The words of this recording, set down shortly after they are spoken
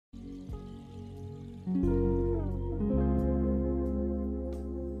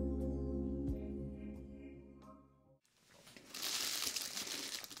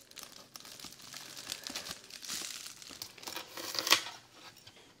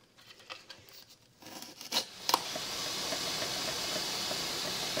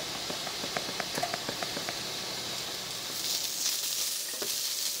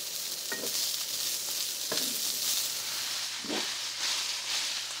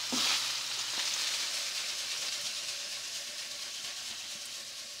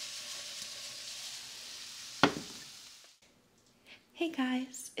Hey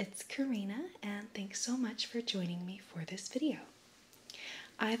guys, it's Corrina, and thanks so much for joining me for this video.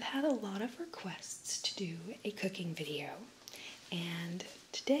 I've had a lot of requests to do a cooking video, and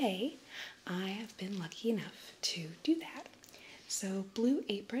today I have been lucky enough to do that. So Blue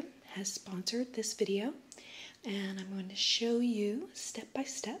Apron has sponsored this video, and I'm going to show you step by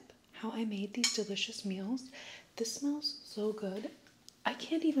step how I made these delicious meals. This smells so good. I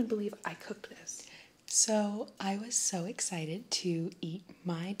can't even believe I cooked this. So I was so excited to eat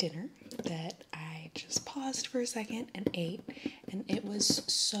my dinner that I just paused for a second and ate, and it was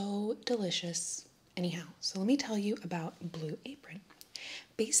so delicious. Anyhow, so let me tell you about Blue Apron.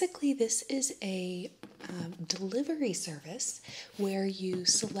 Basically, this is a delivery service where you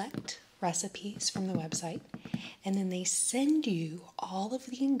select recipes from the website, and then they send you all of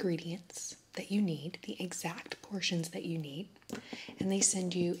the ingredients that you need, the exact portions that you need, and they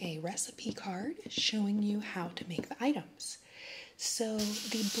send you a recipe card showing you how to make the items. So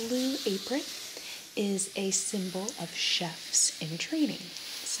the Blue Apron is a symbol of chefs in training.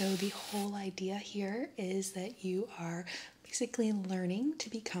 So the whole idea here is that you are basically learning to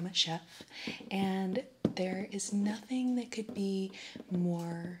become a chef, and there is nothing that could be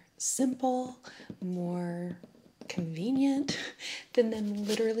more simple, more convenient than them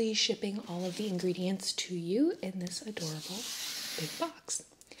literally shipping all of the ingredients to you in this adorable big box.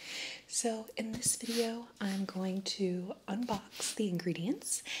 So in this video, I'm going to unbox the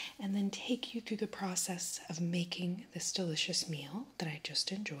ingredients and then take you through the process of making this delicious meal that I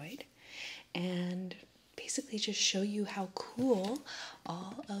just enjoyed, and basically just show you how cool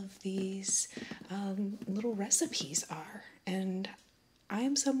all of these little recipes are. And I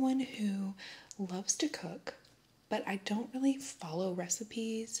am someone who loves to cook, but I don't really follow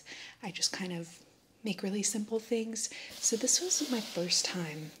recipes. I just kind of make really simple things. So this was my first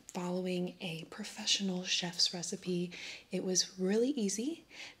time following a professional chef's recipe. It was really easy.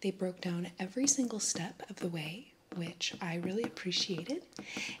 They broke down every single step of the way, which I really appreciated.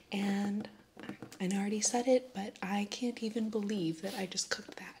 And I already said it, but I can't even believe that I just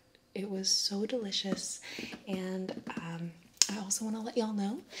cooked that. It was so delicious. And I also want to let y'all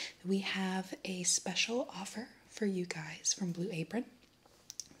know that we have a special offer for you guys from Blue Apron.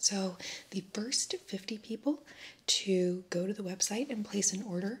 So the first 50 people to go to the website and place an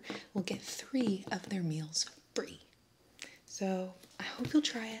order will get 3 of their meals free. So I hope you'll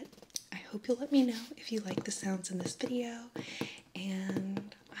try it. I hope you'll let me know if you like the sounds in this video,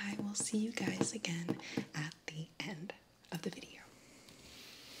 and I will see you guys again at the end of the video.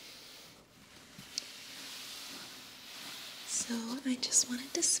 So I just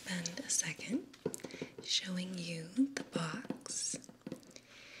wanted to spend a second showing you the box.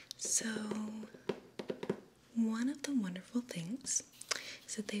 So one of the wonderful things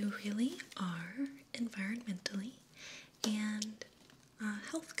is that they really are environmentally and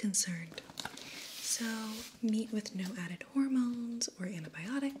health concerned. So meat with no added hormones or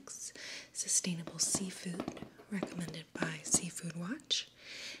antibiotics, sustainable seafood recommended by Seafood Watch,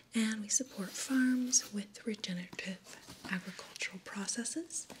 and we support farms with regenerative agricultural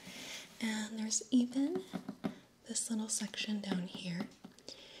processes. And there's even this little section down here,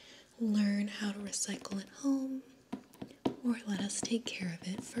 learn how to recycle at home, or let us take care of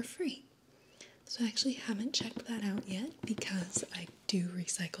it for free. So I actually haven't checked that out yet because I do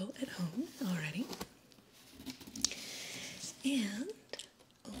recycle at home already. And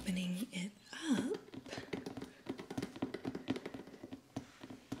opening it up,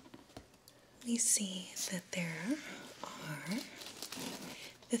 we see that there are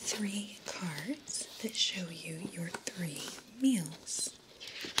the 3 cards that show you your 3 meals.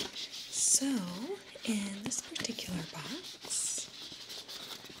 So in this particular box,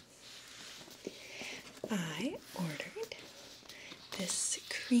 I ordered this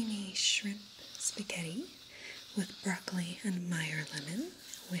creamy shrimp spaghetti with broccoli and Meyer lemon,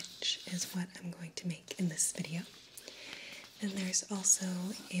 which is what I'm going to make in this video. Then there's also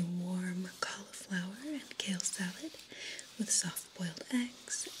a warm cauliflower and kale salad with soft-boiled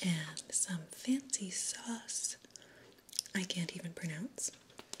eggs and some fancy sauce I can't even pronounce.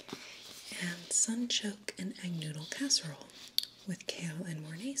 and sunchoke and egg noodle casserole with kale and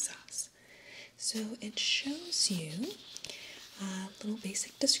Mornay sauce. So it shows you little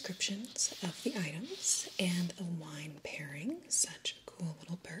basic descriptions of the items and the wine pairing, such a cool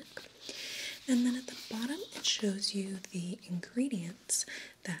little perk. And then at the bottom it shows you the ingredients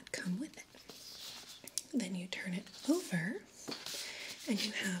that come with it. Then you turn it over and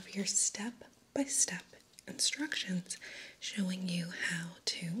you have your step-by-step instructions showing you how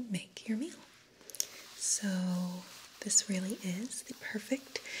to make your meal. So this really is the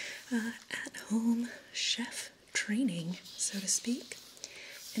perfect at-home chef training, so to speak.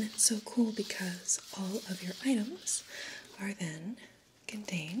 And it's so cool because all of your items are then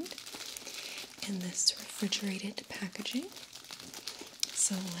contained in this refrigerated packaging.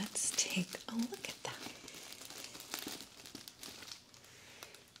 So let's take a look at that.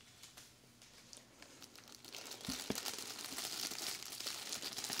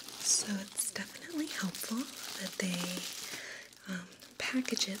 So it's definitely helpful that they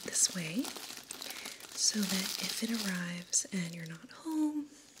package it this way so that if it arrives and you're not home,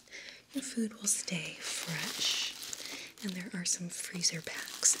 your food will stay fresh. And there are some freezer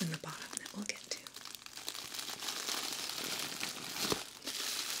packs in the bottom that we'll get to.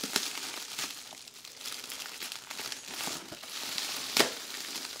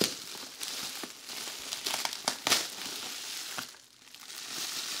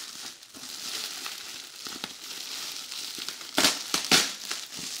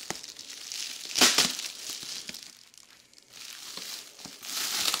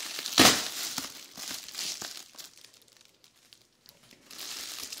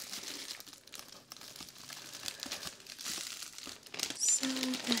 So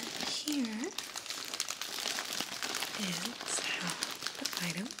that here is how the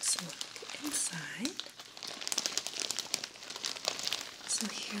items look inside. So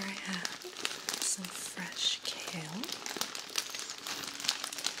here I have some fresh kale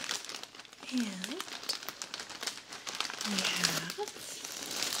and we have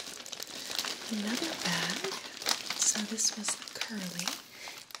another bag. So this was the curly,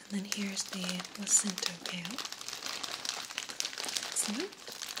 and then here's the placenta kale. Here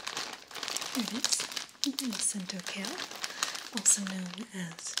it is, placenta kale, also known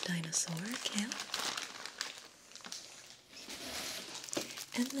as dinosaur kale.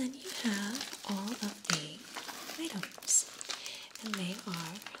 And then you have all of the items, and they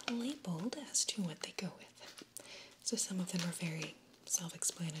are labeled as to what they go with. So some of them are very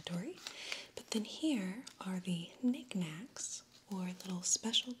self-explanatory, but then here are the knickknacks, or little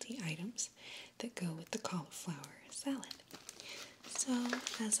specialty items that go with the cauliflower salad. So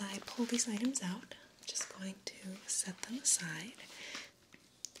as I pull these items out, I'm just going to set them aside.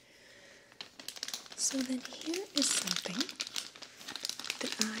 So then here is something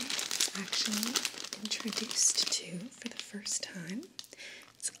that I was actually introduced to for the first time.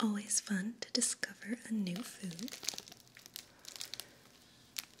 It's always fun to discover a new food.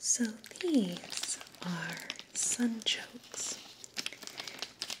 So these are sunchokes,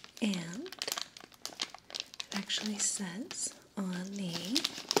 and it actually says on the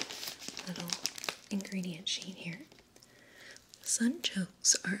little ingredient sheet here,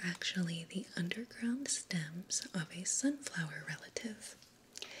 sunchokes are actually the underground stems of a sunflower relative.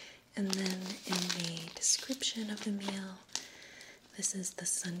 And then in the description of the meal, this is the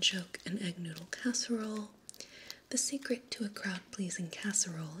sunchoke and egg noodle casserole. The secret to a crowd-pleasing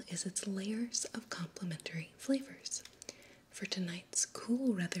casserole is its layers of complementary flavors. For tonight's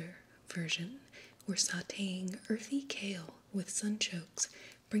cool weather version, we're sautéing earthy kale with sunchokes,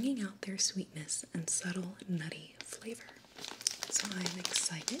 bringing out their sweetness and subtle nutty flavor. So I'm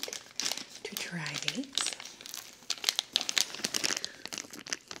excited to try these.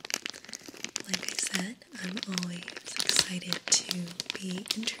 Like I said, I'm always excited to be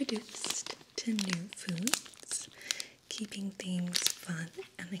introduced to new foods, keeping things fun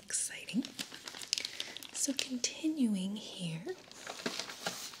and exciting. So continuing here,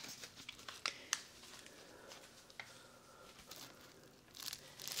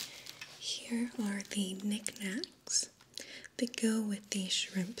 here are the knickknacks that go with the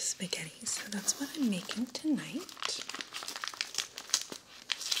shrimp spaghetti. So that's what I'm making tonight.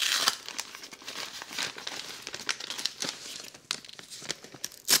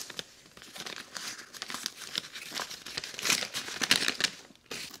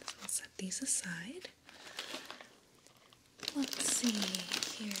 So I'll set these aside. Let's see,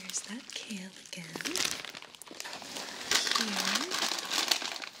 here's that kale again.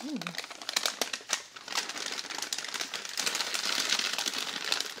 Here, ooh.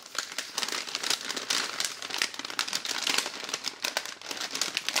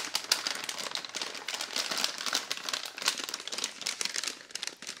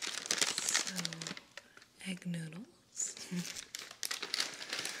 egg noodles.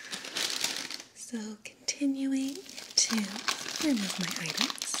 So continuing to remove my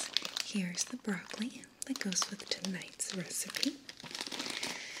items, here's the broccoli that goes with tonight's recipe.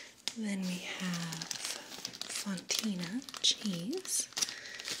 Then we have Fontina cheese,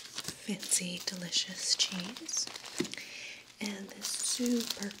 fancy delicious cheese, and this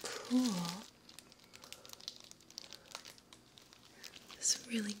super cool,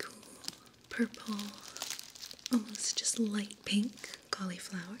 really cool purple, almost just light pink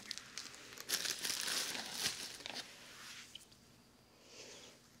cauliflower.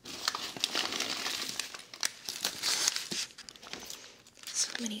 So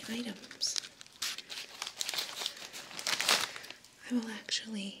many items. I will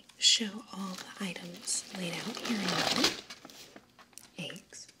actually show all the items laid out here in a minute.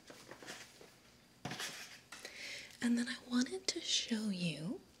 Eggs. And then I wanted to show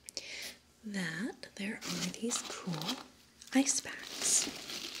you that there are these cool ice packs.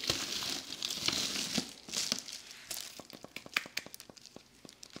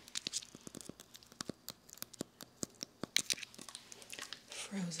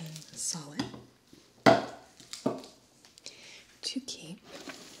 Frozen solid to keep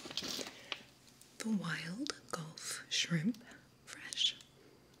the wild Gulf shrimp fresh.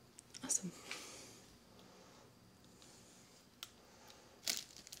 Awesome.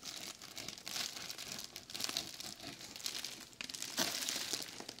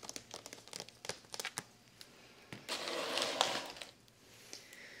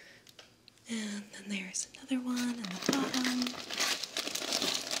 And then there's another one in the bottom.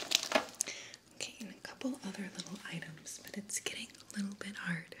 Okay, and a couple other little items, but it's getting a little bit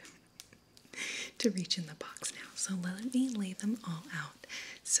hard to reach in the box now. So let me lay them all out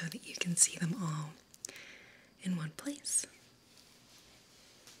so that you can see them all in one place.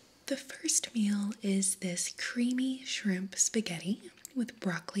 The first meal is this creamy shrimp spaghetti with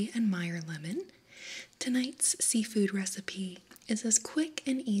broccoli and Meyer lemon. Tonight's seafood recipe is as quick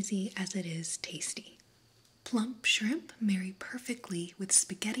and easy as it is tasty. Plump shrimp marry perfectly with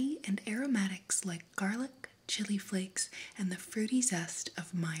spaghetti and aromatics like garlic, chili flakes, and the fruity zest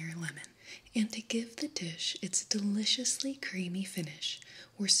of Meyer lemon. And to give the dish its deliciously creamy finish,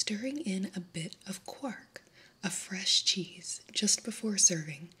 we're stirring in a bit of quark, a fresh cheese, just before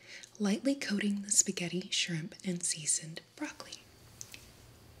serving, lightly coating the spaghetti, shrimp, and seasoned broccoli.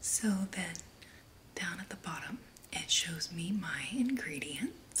 So then, down at the bottom, it shows me my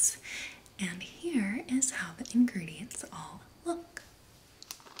ingredients, and here is how the ingredients all look.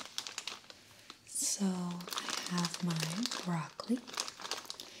 So I have my broccoli.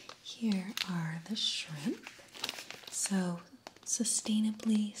 Here are the shrimp. So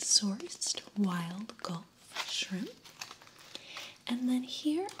sustainably sourced wild Gulf shrimp. And then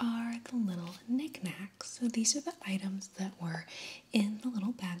here are the little knickknacks. So these are the items that were in the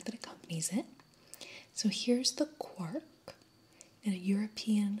little bag that accompanies it. So here's the quark, a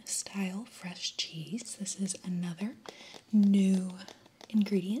European style fresh cheese. This is another new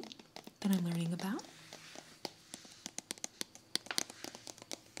ingredient that I'm learning about.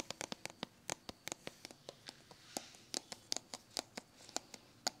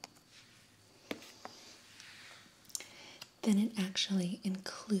 Then it actually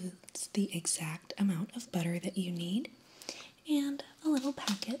includes the exact amount of butter that you need and a little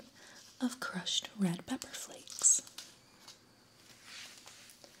packet of crushed red pepper flakes.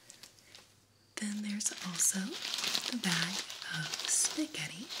 Then there's also the bag of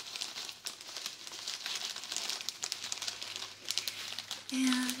spaghetti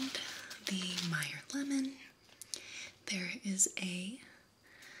and the Meyer lemon. There is a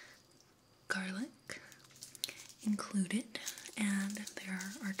garlic included, and there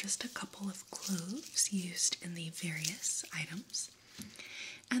are just a couple of cloves used in the various items.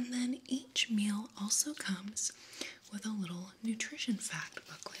 And then each meal also comes with a little nutrition fact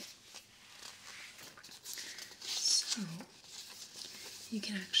booklet. So you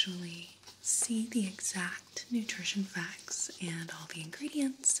can actually see the exact nutrition facts and all the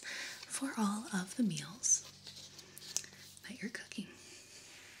ingredients for all of the meals that you're cooking.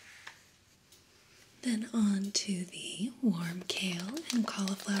 Then on to the warm kale and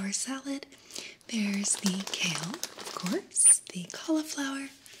cauliflower salad. There's the kale, of course, the cauliflower,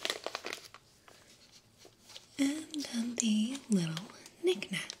 and then the little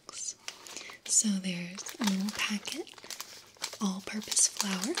knickknacks. So there's a little packet of all-purpose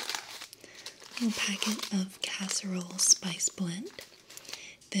flour, a little packet of casserole spice blend,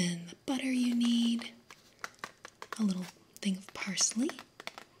 then the butter you need, a little thing of parsley,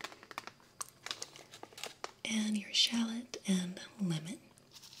 and your shallot and lemon.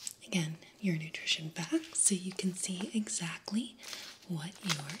 again your nutrition facts so you can see exactly what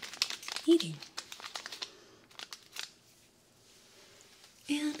you're eating.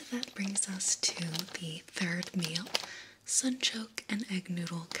 And that brings us to the third meal, sunchoke and egg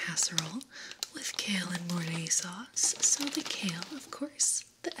noodle casserole with kale and mornay sauce. So the kale, of course,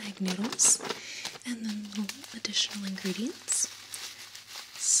 the egg noodles, and then the additional ingredients.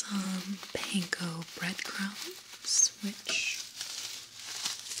 Some panko breadcrumbs, which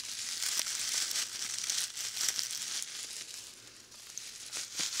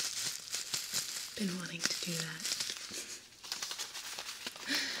been wanting to do that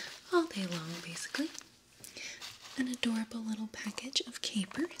all day long, basically. An adorable little package of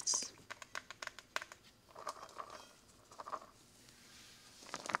capers.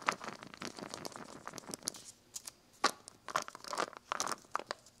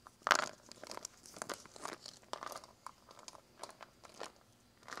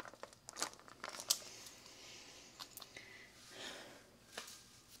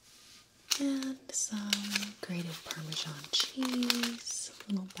 And some grated Parmesan cheese,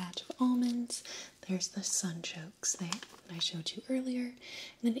 a little batch of almonds. There's the sunchokes that I showed you earlier. And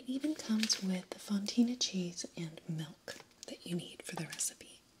then it even comes with the fontina cheese and milk that you need for the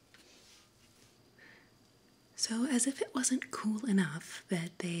recipe. So as if it wasn't cool enough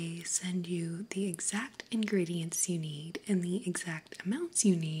that they send you the exact ingredients you need and the exact amounts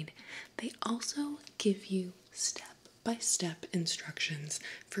you need, they also give you step-by-step instructions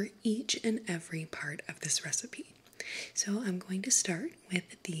for each and every part of this recipe. So I'm going to start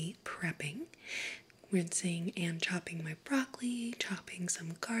with the prepping, rinsing and chopping my broccoli, chopping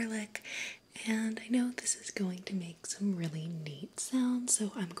some garlic, and I know this is going to make some really neat sounds,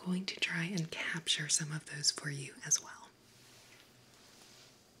 so I'm going to try and capture some of those for you as well.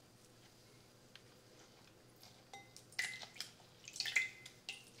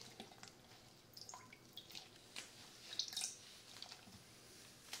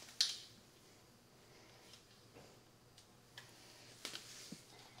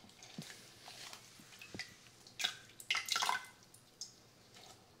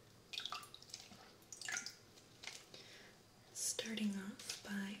 Starting off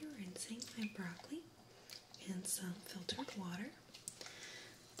by rinsing my broccoli in some filtered water.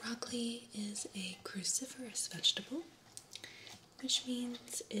 Broccoli is a cruciferous vegetable, which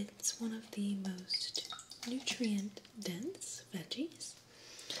means it's one of the most nutrient-dense veggies.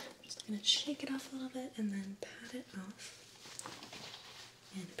 I'm just going to shake it off a little bit and then pat it off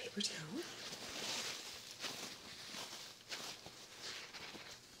in a paper towel.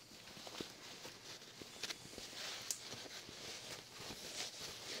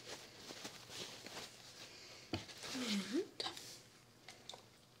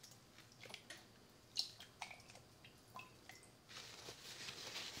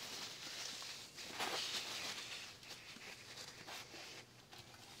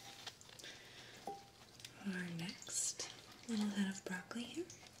 Our next little head of broccoli here.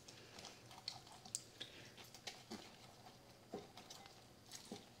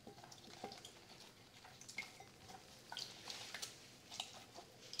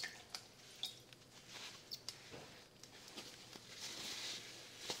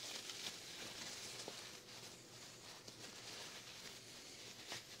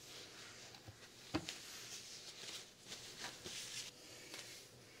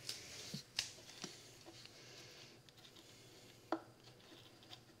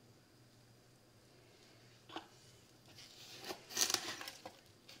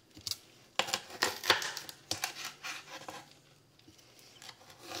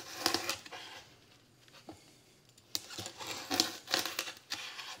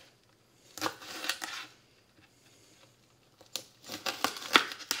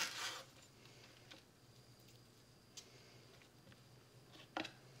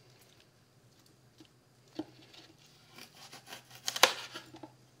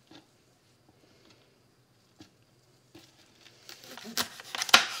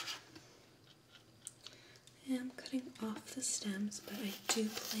 I'm cutting off the stems, but I do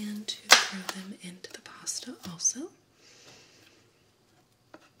plan to throw them into the pasta also.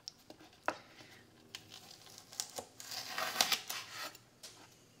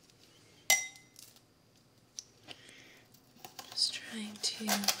 Just trying to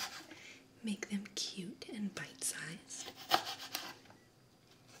make them cute and bite-sized.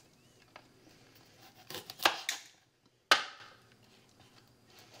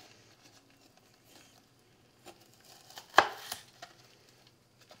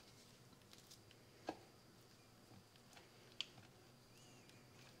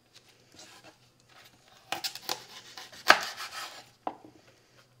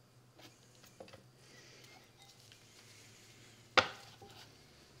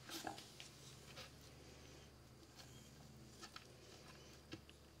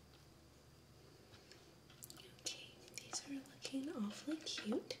 looking awfully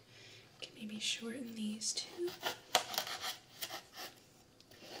cute. Can maybe shorten these too.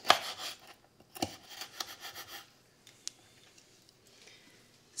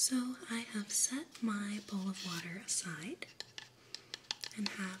 So I have set my bowl of water aside and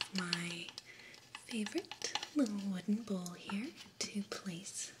have my favorite little wooden bowl here to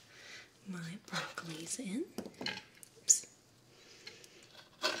place my broccolis in. Oops.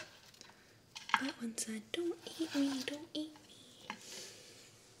 That one said, "Don't eat me, don't eat me."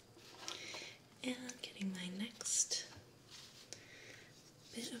 And getting my next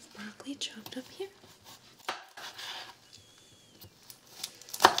bit of broccoli chopped up here.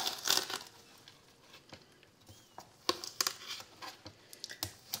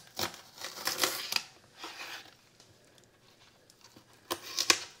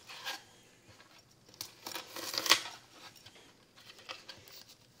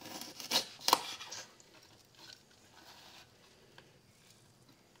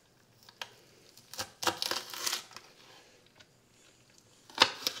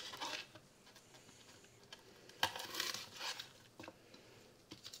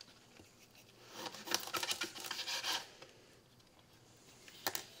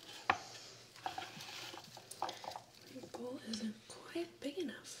 Isn't quite big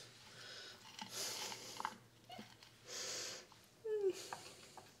enough.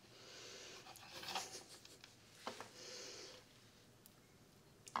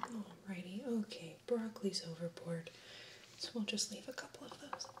 Alrighty, okay, broccoli's overboard, so we'll just leave a couple of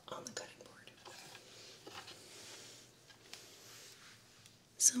those on the cutting board.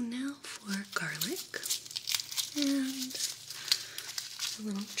 So now for garlic, and a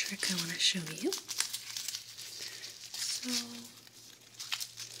little trick I want to show you. So,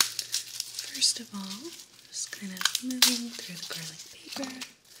 first of all, just kind of moving through the garlic paper.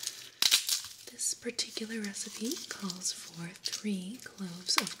 This particular recipe calls for 3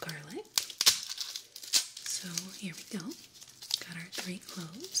 cloves of garlic. So here we go. Got our 3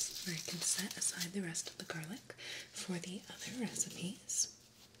 cloves. I can set aside the rest of the garlic for the other recipes.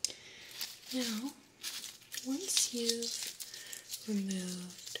 Now, once you've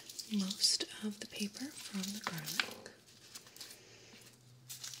removed most of the paper from the garlic,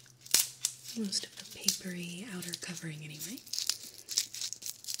 most of the papery outer covering anyway,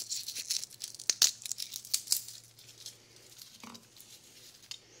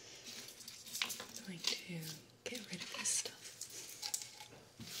 I'm going to get rid of this stuff.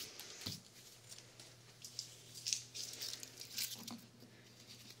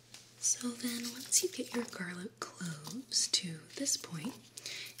 So then once you get your garlic cloves to this point,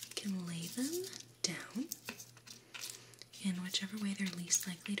 you can lay them down in whichever way they're least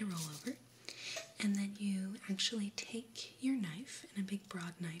likely to roll over. And then you actually take your knife, and a big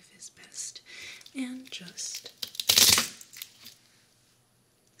broad knife is best, and just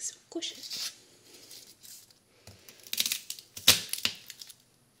squish it.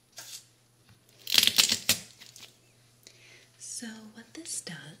 So what this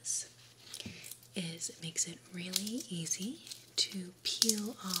does is it makes it really easy to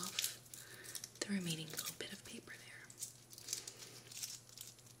peel off the remaining little bit of paper there.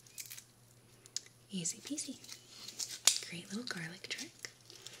 Easy peasy. Great little garlic trick.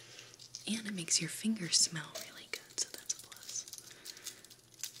 And it makes your fingers smell really good, so that's a plus.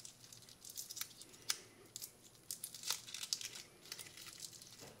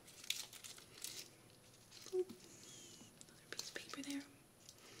 Boop. Another piece of paper there.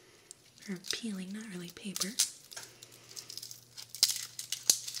 Or peeling, not really paper.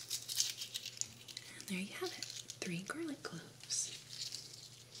 And there you have it. 3 garlic cloves.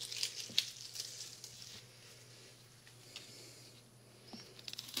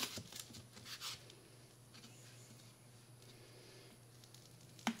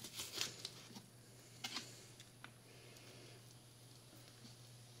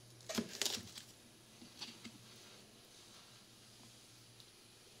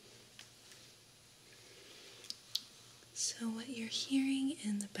 So what you're hearing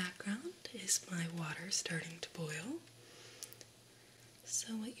in the background is my water starting to boil. So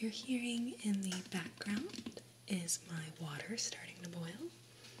what you're hearing in the background is my water starting to boil.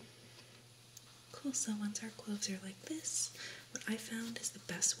 Cool, so once our cloves are like this, what I found is the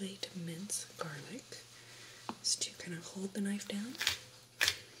best way to mince garlic is to kind of hold the knife down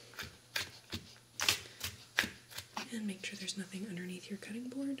and make sure there's nothing underneath your cutting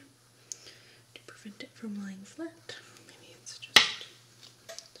board to prevent it from lying flat. Maybe it's just a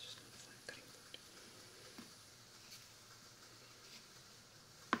flat cutting board.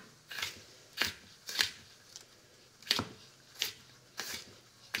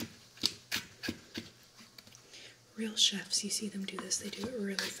 real chefs, you see them do this, they do it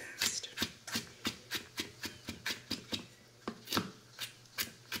really fast.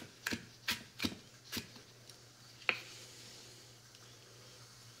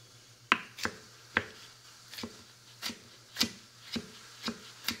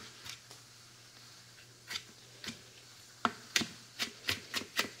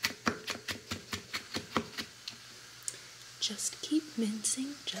 Just keep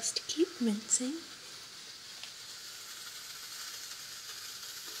mincing, just keep mincing.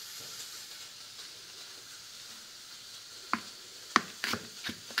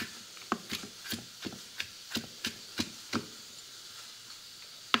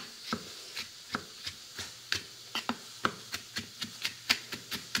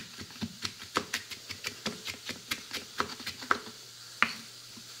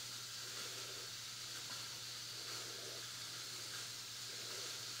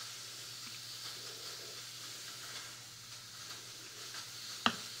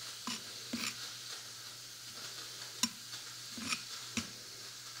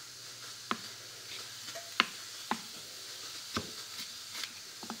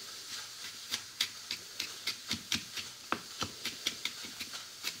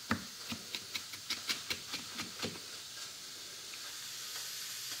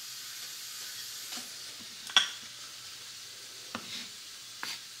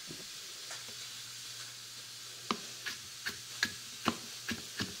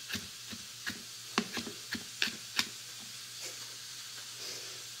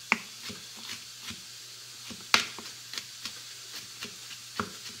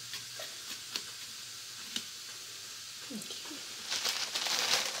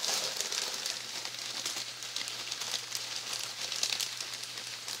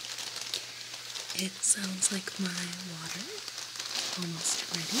 It sounds like my water is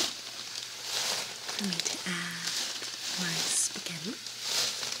almost ready for me to add my spaghetti.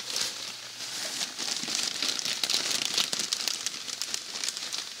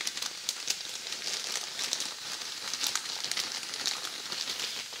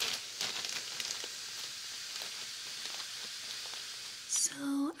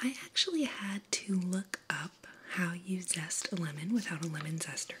 So I actually had to look up how you zest a lemon without a lemon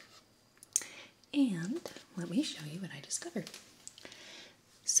zester. And let me show you what I discovered.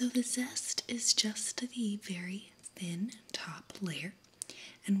 So the zest is just the very thin top layer.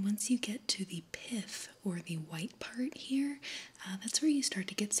 And once you get to the pith, or the white part here, that's where you start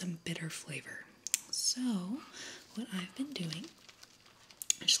to get some bitter flavor. So what I've been doing,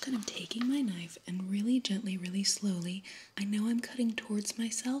 I'm just kind of taking my knife and really gently, really slowly. I know I'm cutting towards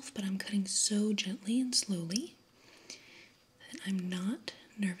myself, but I'm cutting so gently and slowly that I'm not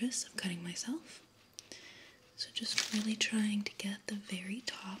nervous of cutting myself. So just really trying to get the very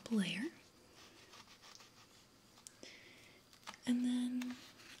top layer. And then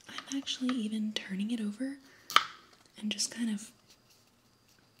I'm actually even turning it over and just kind of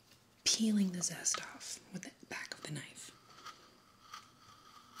peeling the zest off with the back of the knife.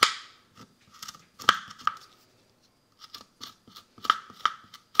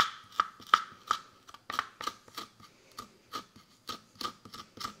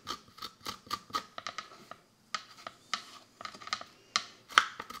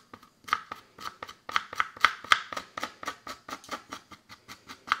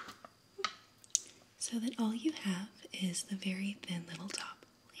 So that all you have is the very thin little top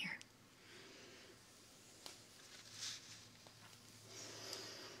layer.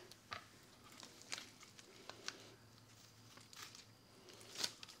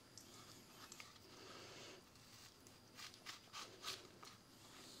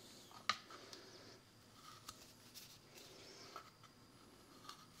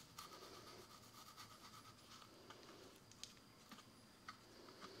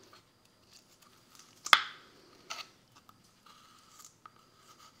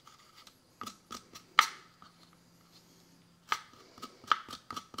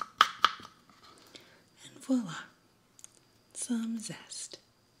 Voila, some zest.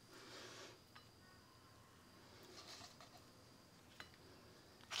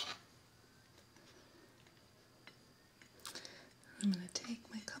 I'm going to take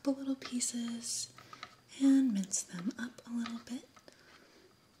my couple little pieces and mince them up a little bit.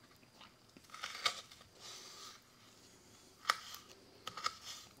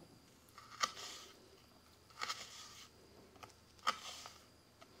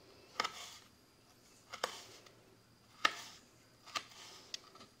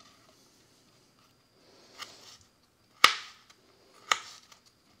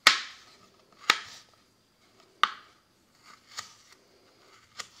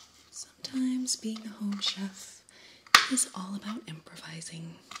 Sometimes being a home chef is all about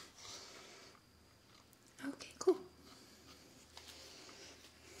improvising. Okay, cool.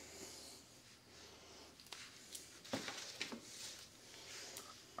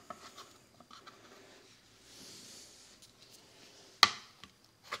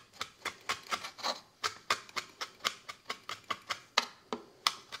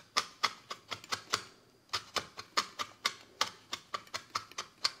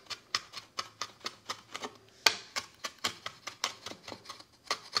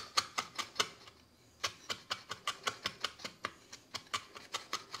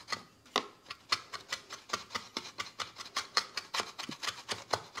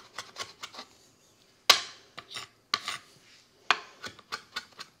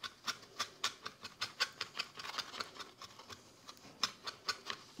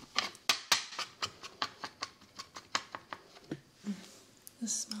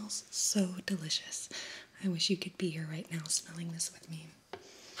 This smells so delicious. I wish you could be here right now smelling this with me.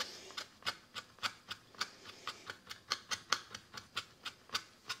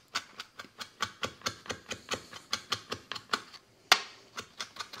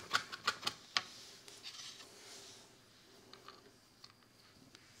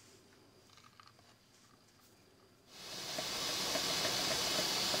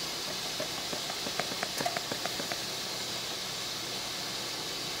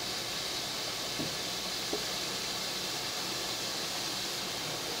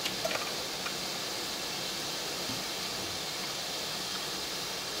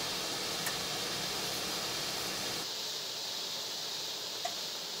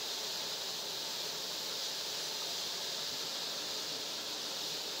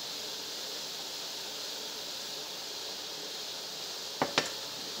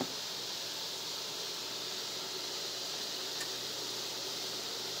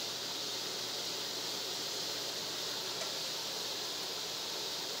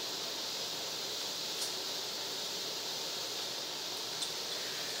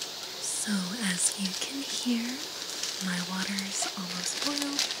 So as you can hear, my water's almost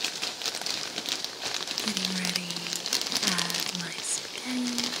boiled. Getting ready to add my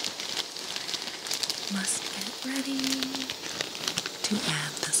spaghetti. Must get ready to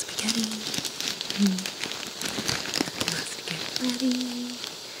add the spaghetti. Must get ready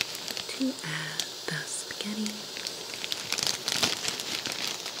to add the spaghetti.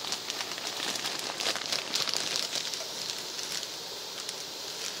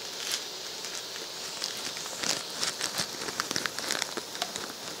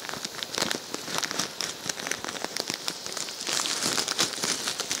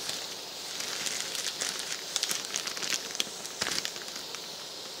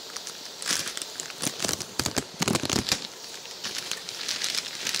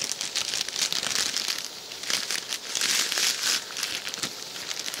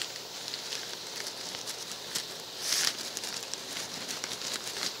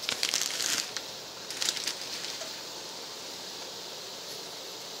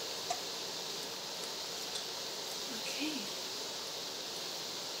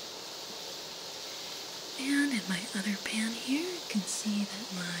 And in my other pan here, you can see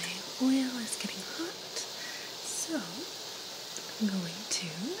that my oil is getting hot. So I'm going to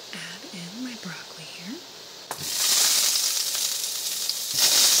add in my broccoli here.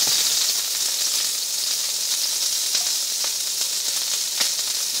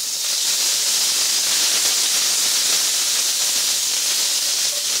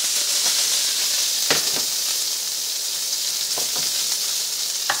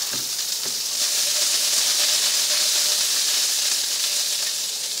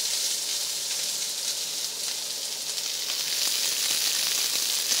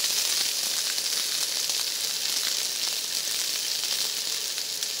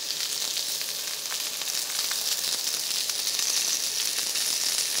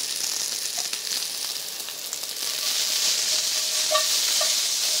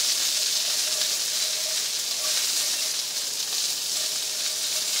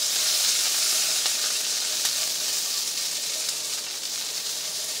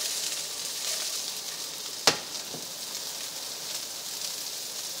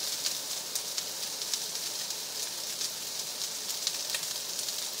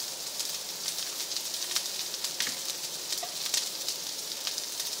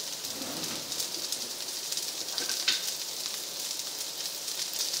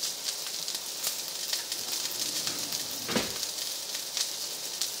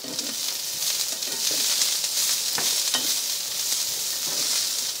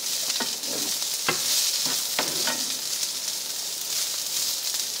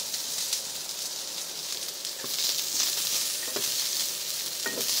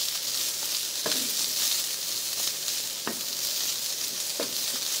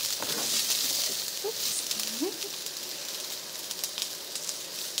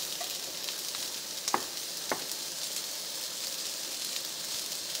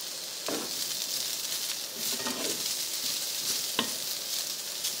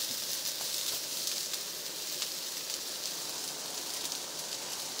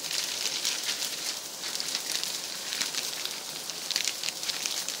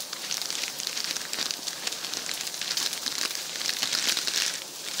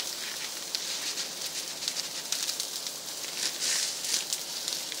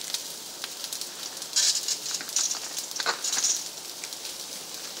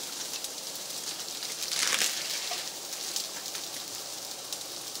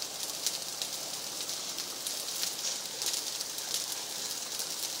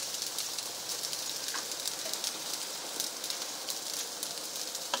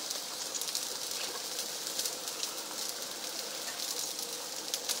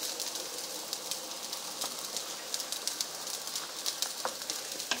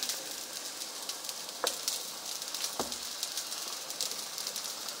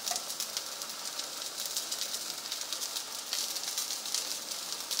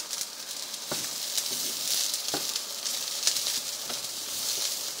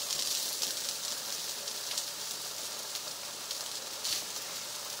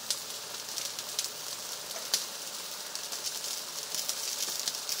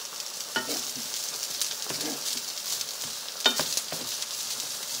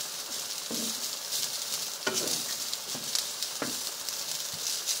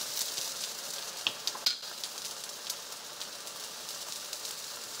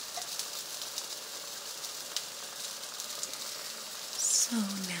 So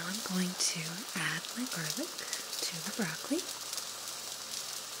now I'm going to add my garlic to the broccoli.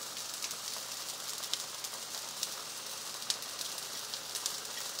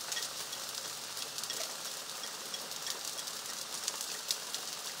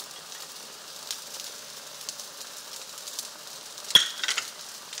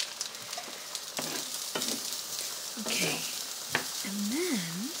 Okay, and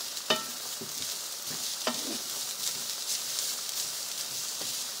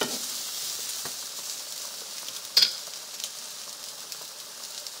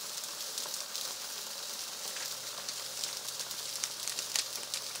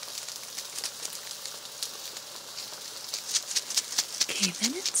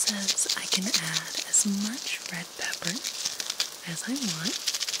then it says I can add as much red pepper as I want,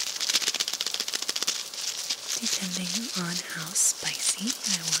 depending on how spicy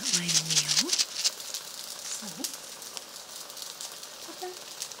I want my meal. So, pepper.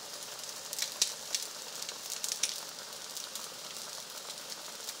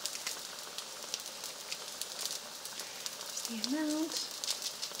 Here's the amount.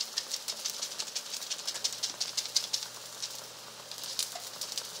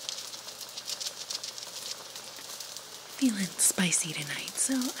 Feeling spicy tonight,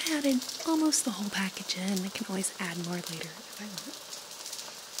 so I added almost the whole package in. I can always add more later if I want.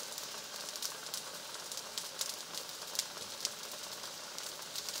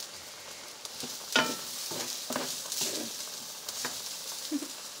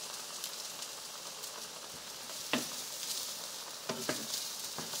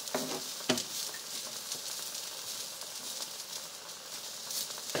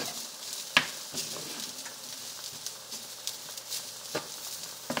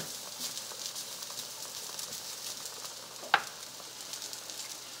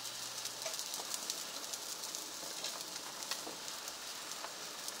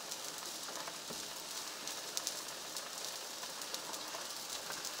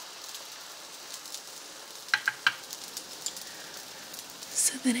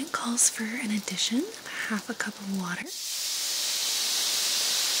 So then it calls for an addition of half a cup of water.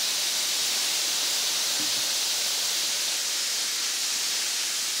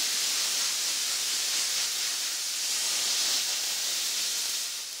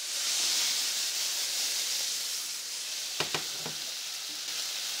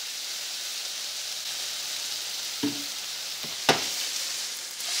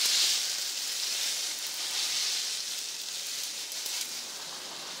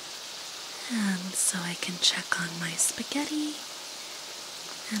 And so I can check on my spaghetti,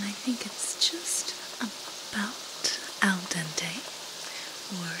 and I think it's just about al dente,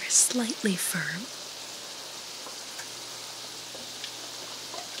 or slightly firm.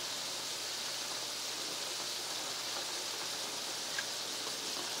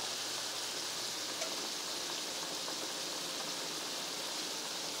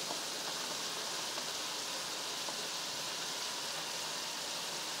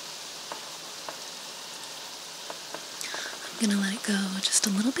 I'm going to let it go just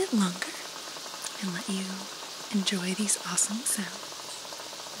a little bit longer and let you enjoy these awesome sounds.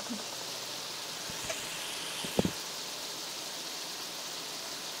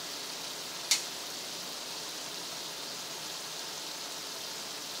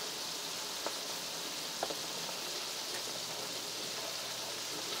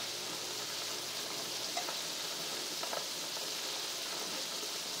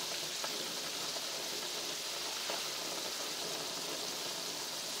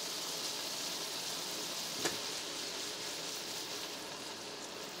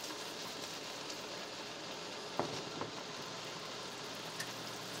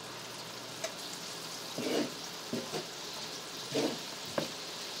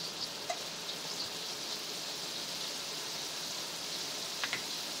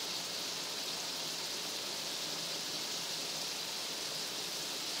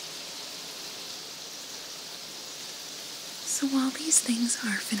 So while these things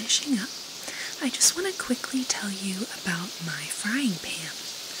are finishing up, I just want to quickly tell you about my frying pan.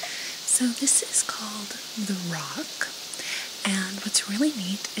 So this is called the Rock, and what's really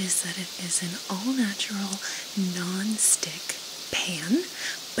neat is that it is an all-natural non-stick pan,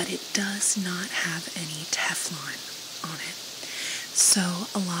 but it does not have any Teflon on it. So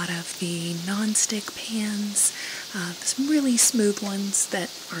a lot of the non-stick pans, some really smooth ones that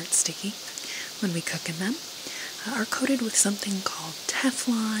aren't sticky when we cook in them, are coated with something called Teflon.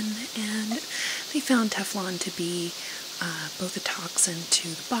 Teflon, and they found Teflon to be both a toxin to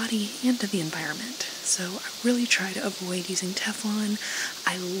the body and to the environment. So I really try to avoid using Teflon.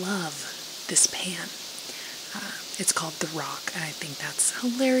 I love this pan. It's called The Rock, and I think that's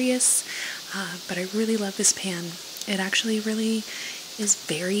hilarious, but I really love this pan. It actually really is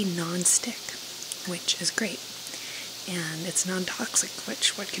very non-stick, which is great, and it's non-toxic,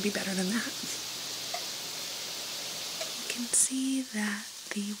 which what could be better than that? You can see that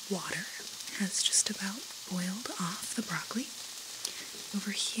the water has just about boiled off the broccoli.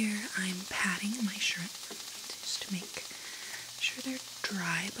 Over here I'm patting my shrimp just to make sure they're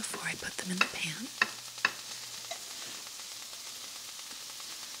dry before I put them in the pan.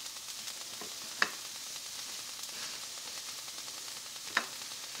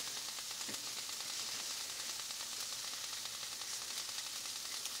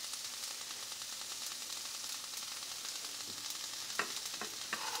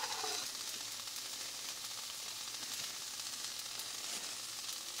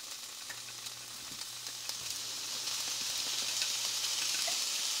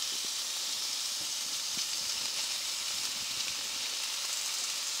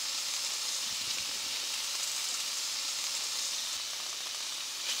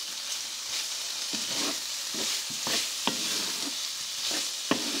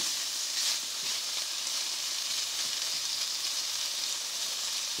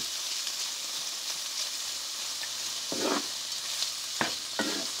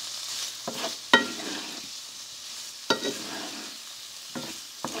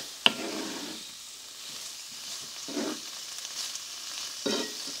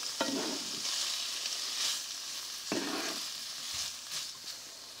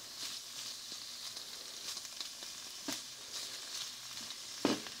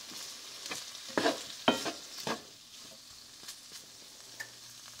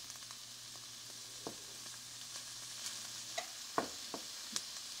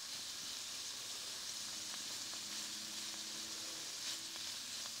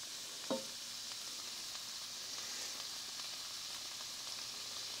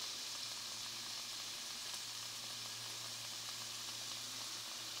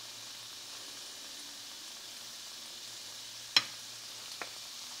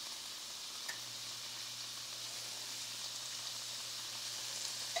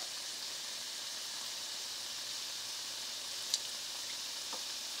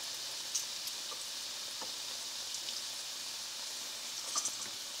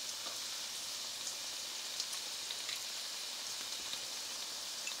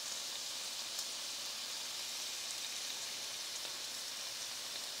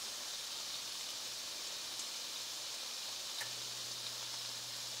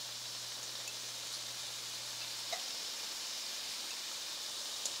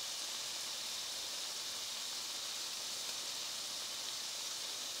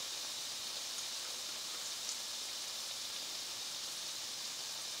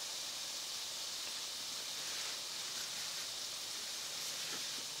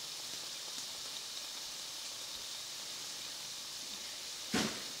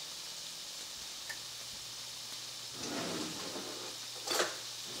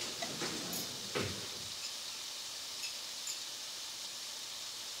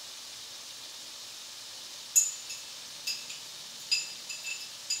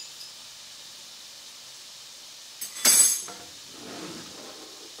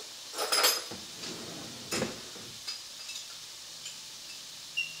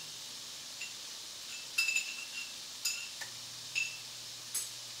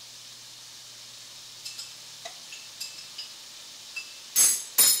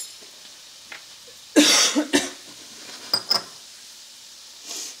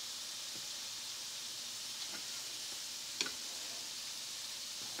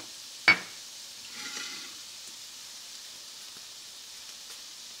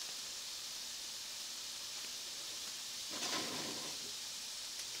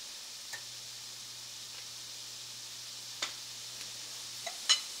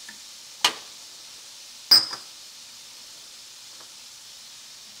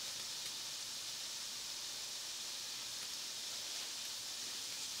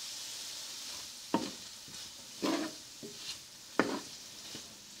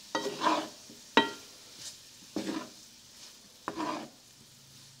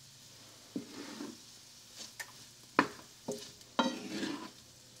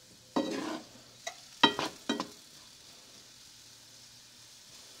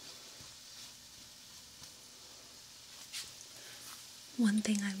 One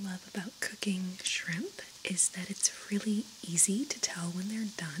thing I love about cooking shrimp is that it's really easy to tell when they're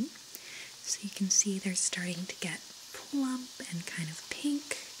done. So you can see they're starting to get plump and kind of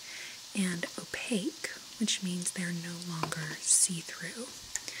pink and opaque, which means they're no longer see-through.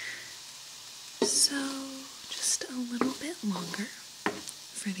 So just a little bit longer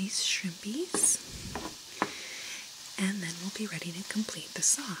for these shrimpies, and then we'll be ready to complete the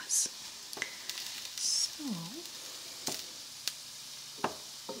sauce.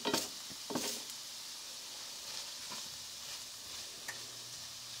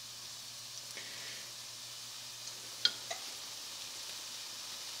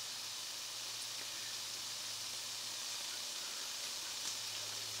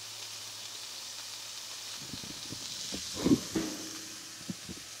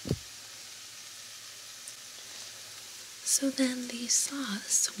 So then the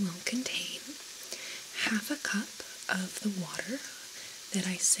sauce will contain half a cup of the water that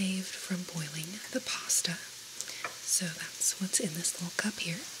I saved from boiling the pasta. So that's what's in this little cup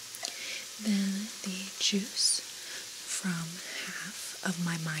here. Then the juice from half of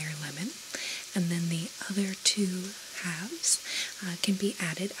my Meyer lemon, and then the other 2 halves can be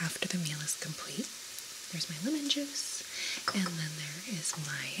added after the meal is complete. There's my lemon juice, and then there is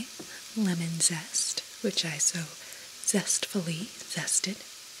my lemon zest, which I so zestfully zested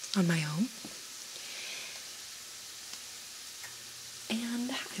on my own.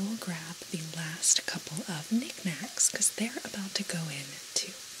 And I will grab the last couple of knickknacks because they're about to go in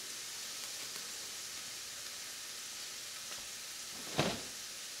too.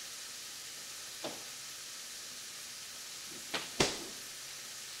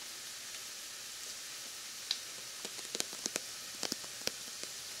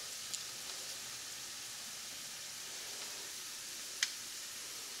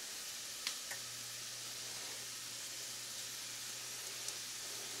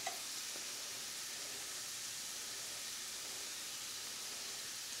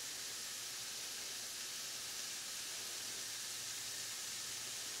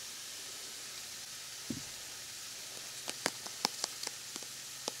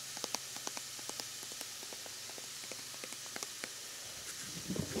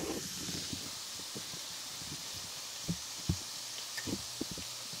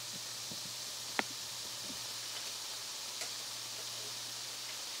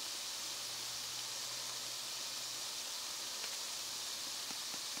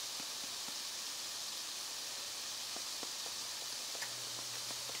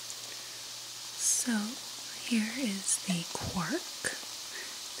 So here is the quark,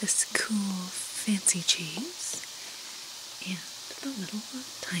 this cool fancy cheese, and the little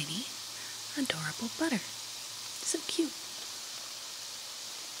tiny adorable butter. So cute.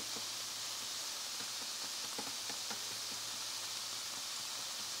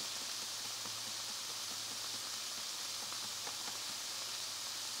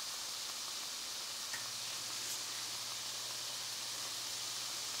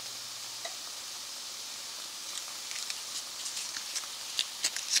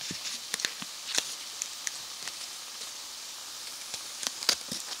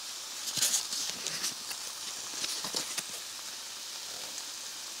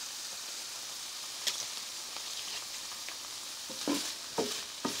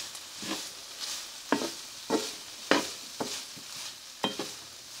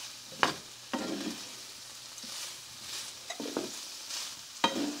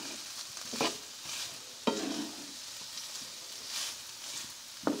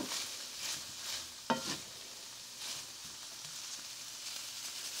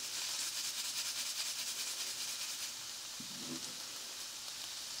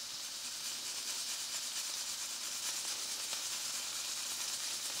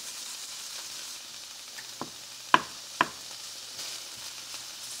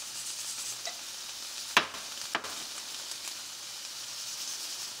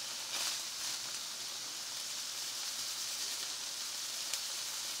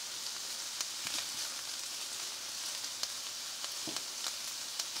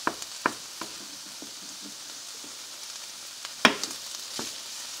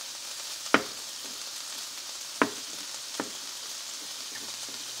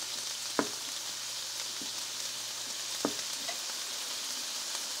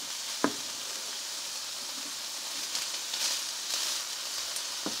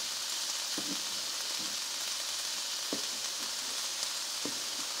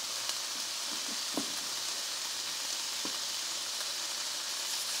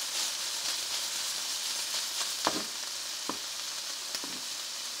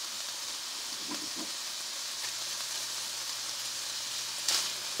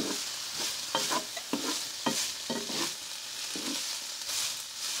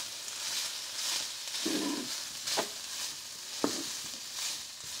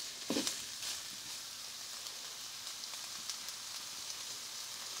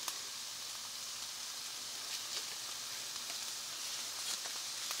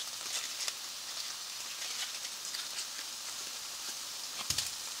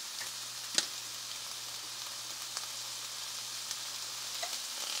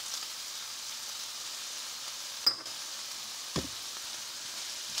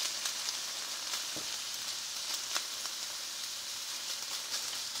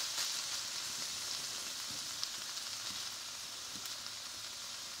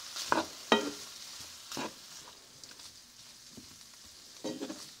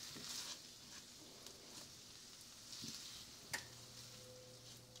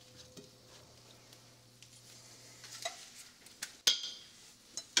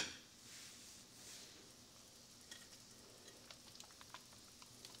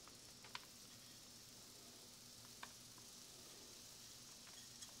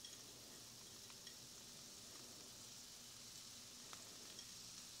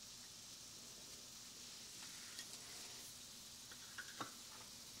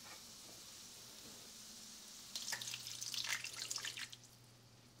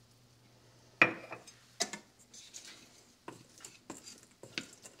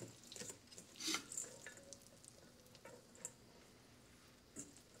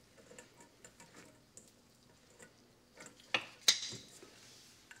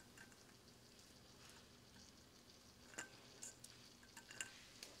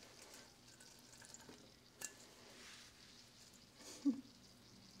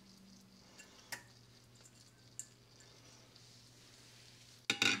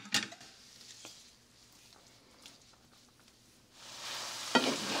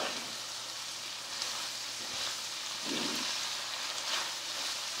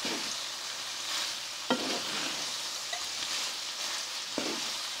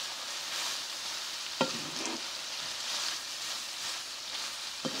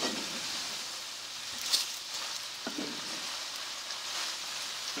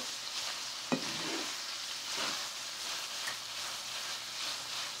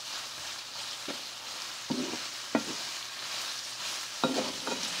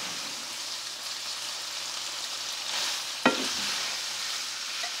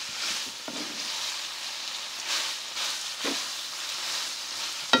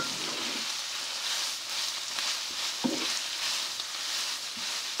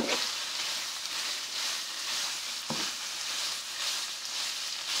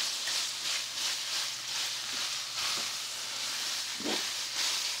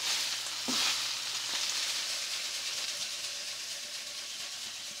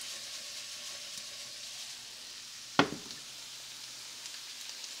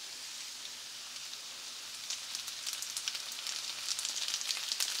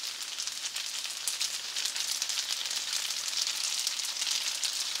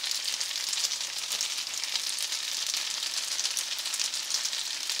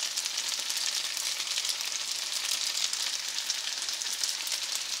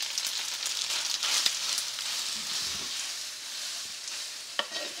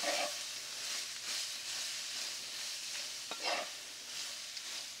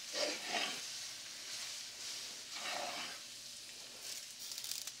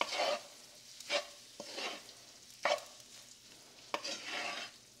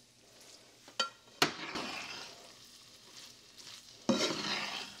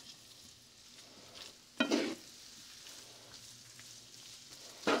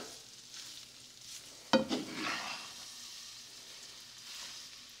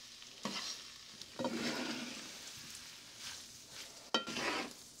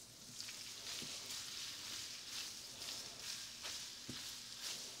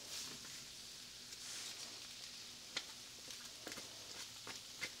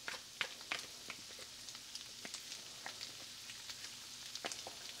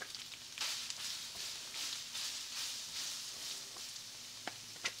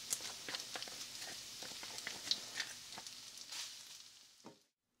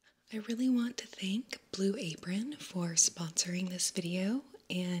 I really want to thank Blue Apron for sponsoring this video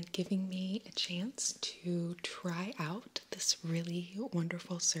and giving me a chance to try out this really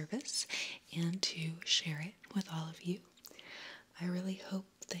wonderful service and to share it with all of you. I really hope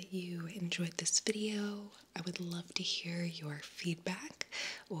that you enjoyed this video. I would love to hear your feedback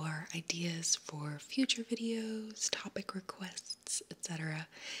or ideas for future videos, topic requests, etc.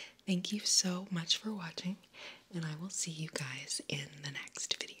 Thank you so much for watching, and I will see you guys in the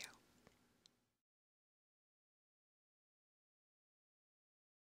next video.